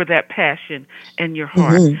 Wow, for that passion and your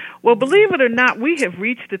heart. Well, believe it or not, we have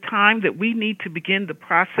reached the time that we need to begin the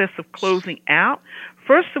process of closing out.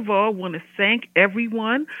 First of all, I want to thank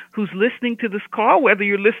everyone who's listening to this call, whether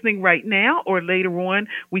you're listening right now or later on.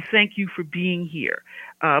 We thank you for being here.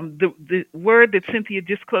 The word that Cynthia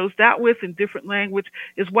just closed out with in different language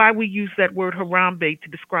is why we use that word Harambe to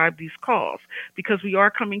describe these calls, because we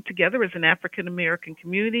are coming together as an African American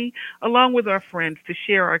community, along with our friends, to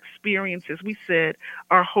share our experience, as we said,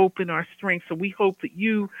 our hope and our strength. So we hope that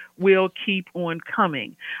you will keep on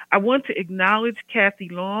coming. I want to acknowledge Kathy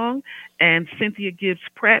Long and Cynthia Gibbs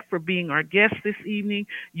Pratt for being our guests this evening.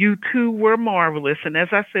 You two were marvelous. And as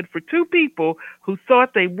I said, for two people who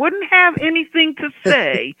thought they wouldn't have anything to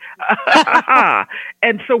say,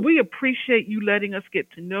 and so we appreciate you letting us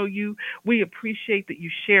get to know you. We appreciate that you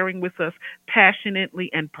sharing with us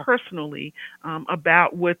passionately and personally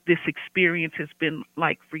about what this experience has been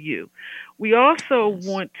like for you. We also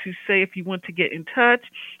want to say, if you want to get in touch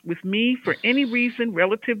with me for any reason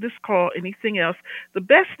relative to this call, anything else, the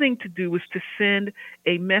best thing to do is to send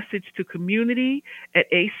a message to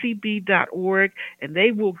community@acb.org, and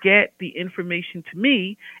they will get the information to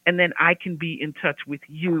me, and then I can be in touch with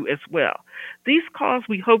you as well. These calls,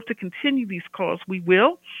 we hope to continue these calls. We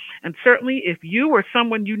will. And certainly if you or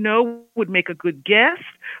someone you know would make a good guest,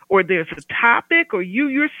 or there's a topic, or you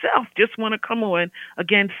yourself just want to come on,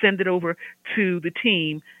 again, send it over to the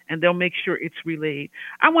team, and they'll make sure it's relayed.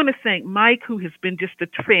 I want to thank Mike, who has been just a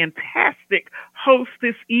fantastic host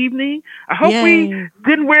this evening. I hope we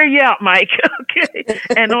didn't wear you out, Mike. Okay.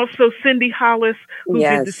 And also Cindy Hollis, who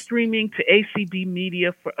did the streaming to ACB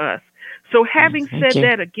Media for us. So having said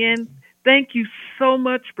that, again, thank you so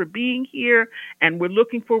much for being here, and we're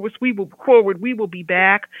looking forward. We will be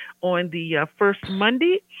back on the first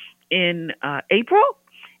Monday in April,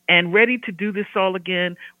 and ready to do this all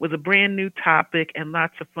again with a brand new topic and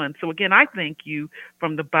lots of fun. So again, I thank you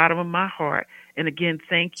from the bottom of my heart, and again,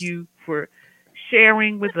 thank you for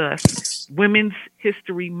sharing with us Women's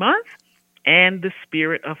History Month and the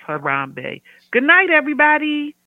spirit of Harambe. Good night, everybody.